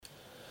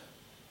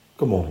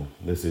Good morning.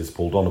 This is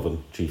Paul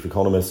Donovan, Chief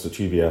Economist at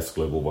UBS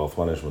Global Wealth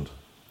Management.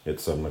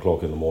 It's 7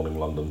 o'clock in the morning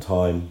London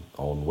time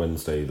on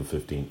Wednesday the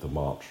 15th of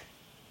March.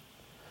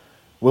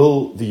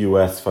 Will the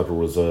US Federal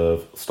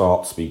Reserve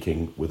start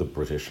speaking with a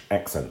British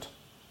accent?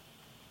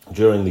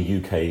 During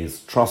the UK's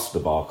Truss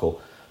debacle,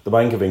 the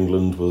Bank of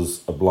England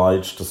was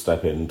obliged to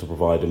step in to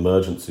provide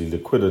emergency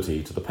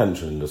liquidity to the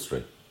pension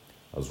industry,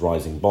 as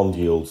rising bond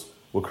yields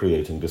were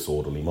creating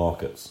disorderly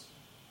markets.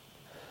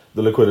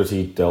 The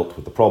liquidity dealt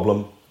with the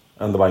problem,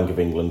 and the Bank of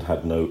England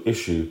had no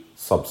issue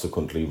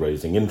subsequently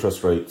raising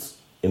interest rates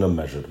in a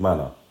measured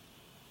manner.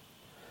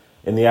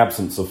 In the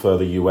absence of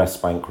further US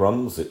bank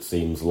runs, it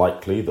seems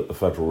likely that the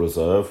Federal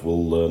Reserve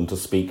will learn to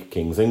speak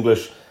King's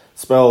English,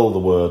 spell the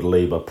word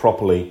Labour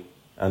properly,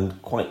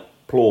 and quite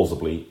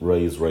plausibly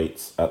raise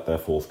rates at their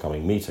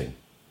forthcoming meeting.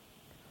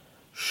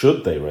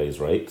 Should they raise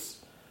rates?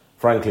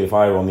 Frankly, if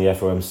I were on the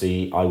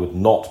FOMC, I would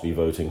not be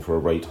voting for a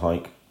rate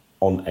hike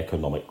on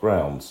economic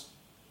grounds.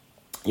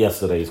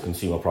 Yesterday's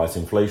consumer price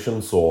inflation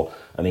saw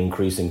an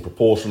increasing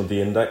proportion of the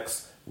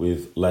index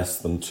with less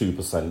than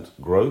 2%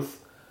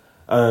 growth.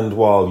 And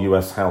while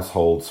US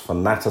households'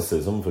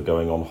 fanaticism for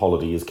going on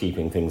holiday is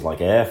keeping things like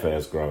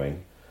airfares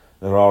growing,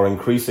 there are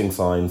increasing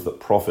signs that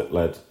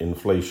profit-led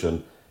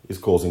inflation is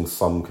causing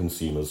some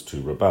consumers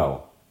to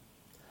rebel.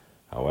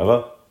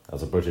 However,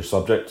 as a British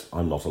subject,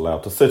 I'm not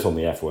allowed to sit on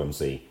the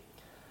FOMC.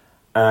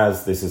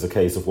 As this is a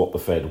case of what the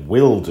Fed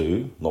will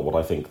do, not what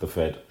I think the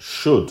Fed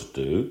should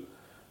do,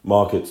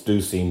 markets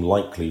do seem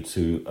likely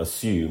to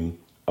assume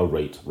a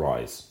rate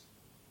rise.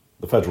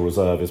 The Federal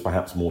Reserve is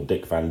perhaps more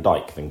Dick Van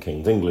Dyke than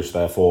King's English,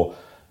 therefore,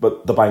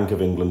 but the Bank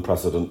of England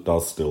precedent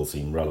does still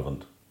seem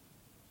relevant.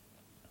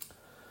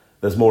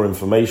 There's more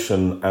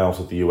information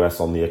out of the US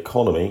on the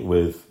economy,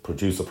 with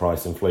producer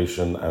price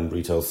inflation and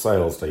retail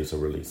sales data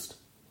released.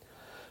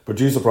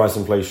 Producer price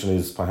inflation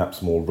is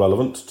perhaps more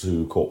relevant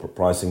to corporate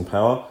pricing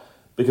power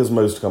because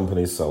most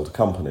companies sell to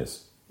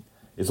companies.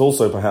 It's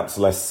also perhaps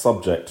less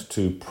subject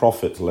to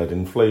profit-led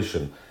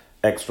inflation.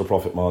 Extra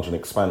profit margin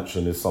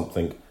expansion is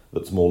something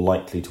that's more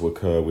likely to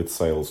occur with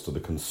sales to the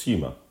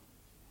consumer.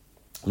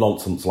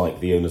 Nonsense like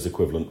the owner's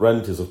equivalent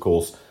rent is, of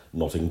course,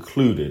 not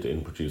included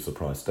in producer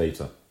price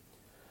data.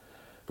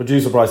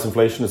 Producer price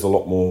inflation is a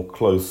lot more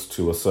close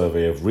to a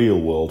survey of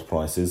real-world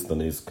prices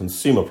than is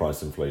consumer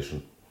price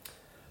inflation.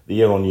 The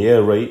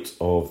year-on-year rate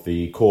of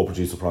the core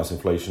producer price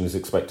inflation is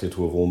expected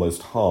to have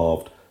almost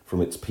halved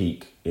from its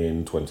peak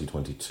in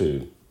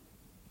 2022.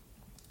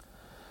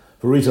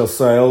 For retail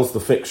sales,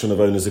 the fiction of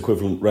owner's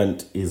equivalent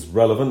rent is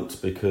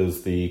relevant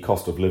because the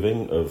cost of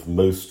living of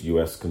most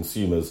US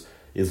consumers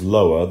is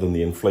lower than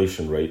the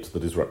inflation rate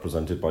that is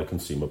represented by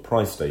consumer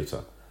price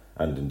data,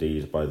 and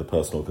indeed by the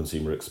personal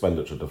consumer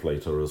expenditure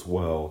deflator as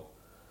well.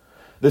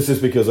 This is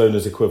because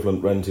owner's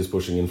equivalent rent is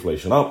pushing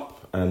inflation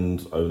up,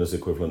 and owner's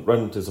equivalent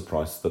rent is a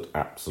price that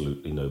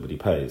absolutely nobody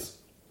pays.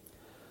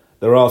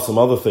 There are some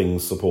other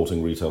things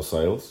supporting retail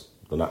sales: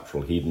 the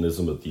natural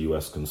hedonism of the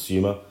US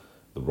consumer,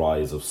 the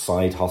rise of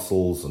side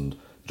hustles and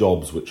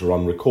jobs which are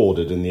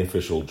unrecorded in the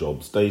official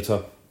jobs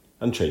data,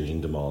 and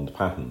changing demand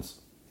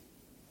patterns.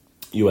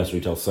 US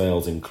retail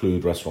sales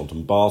include restaurant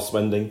and bar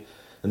spending,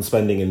 and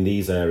spending in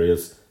these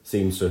areas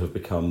seems to have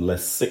become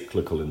less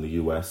cyclical in the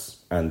US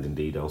and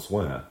indeed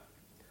elsewhere.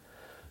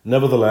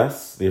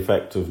 Nevertheless, the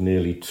effect of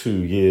nearly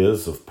 2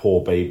 years of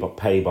poor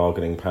pay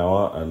bargaining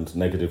power and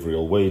negative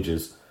real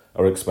wages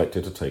are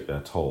expected to take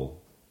their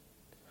toll.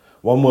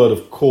 One word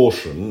of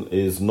caution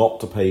is not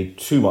to pay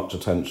too much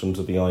attention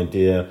to the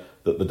idea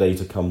that the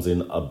data comes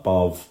in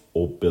above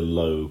or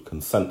below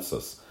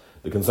consensus.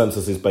 The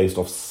consensus is based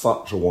off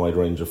such a wide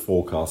range of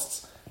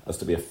forecasts as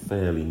to be a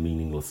fairly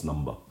meaningless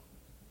number.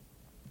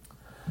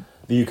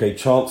 The UK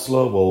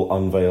Chancellor will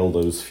unveil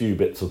those few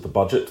bits of the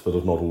budget that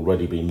have not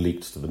already been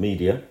leaked to the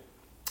media.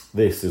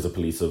 This is a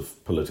piece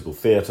of political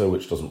theatre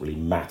which doesn't really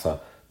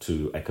matter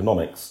to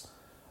economics.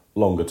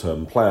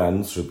 Longer-term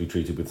plans should be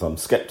treated with some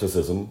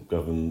scepticism,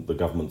 given the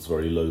government's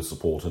very low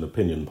support in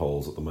opinion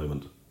polls at the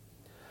moment.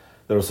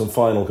 There are some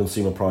final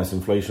consumer price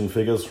inflation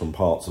figures from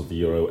parts of the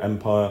Euro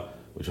Empire,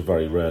 which are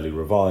very rarely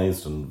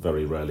revised and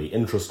very rarely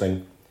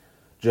interesting.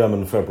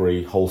 German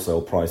February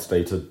wholesale price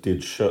data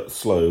did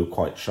slow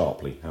quite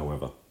sharply,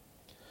 however.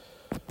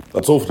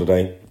 That's all for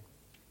today.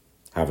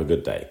 Have a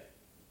good day.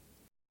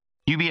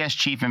 UBS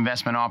Chief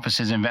Investment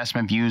Office's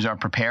investment views are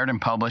prepared and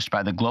published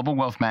by the global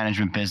wealth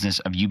management business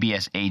of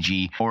UBS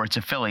AG or its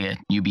affiliate,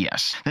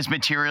 UBS. This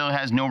material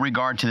has no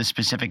regard to the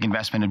specific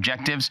investment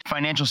objectives,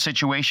 financial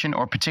situation,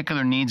 or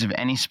particular needs of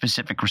any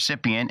specific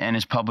recipient and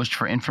is published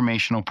for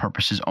informational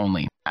purposes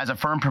only. As a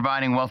firm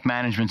providing wealth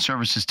management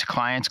services to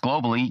clients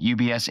globally,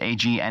 UBS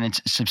AG and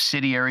its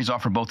subsidiaries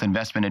offer both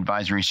investment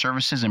advisory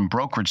services and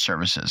brokerage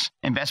services.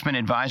 Investment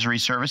advisory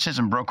services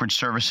and brokerage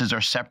services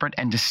are separate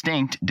and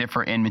distinct,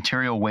 differ in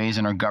material ways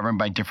and are governed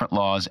by different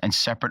laws and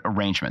separate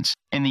arrangements.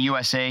 In the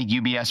USA,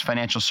 UBS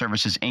Financial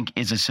Services, Inc.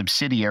 is a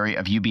subsidiary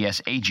of UBS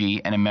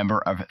AG and a member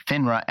of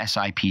FINRA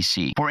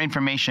SIPC. For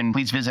information,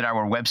 please visit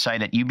our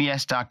website at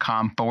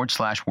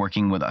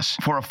ubs.com/working with us.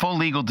 For a full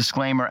legal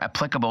disclaimer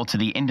applicable to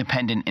the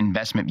independent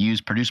investment views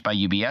produced by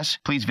UBS,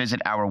 please visit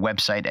our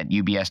website at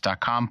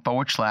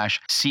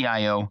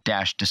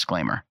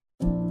ubs.com/CIO-disclaimer.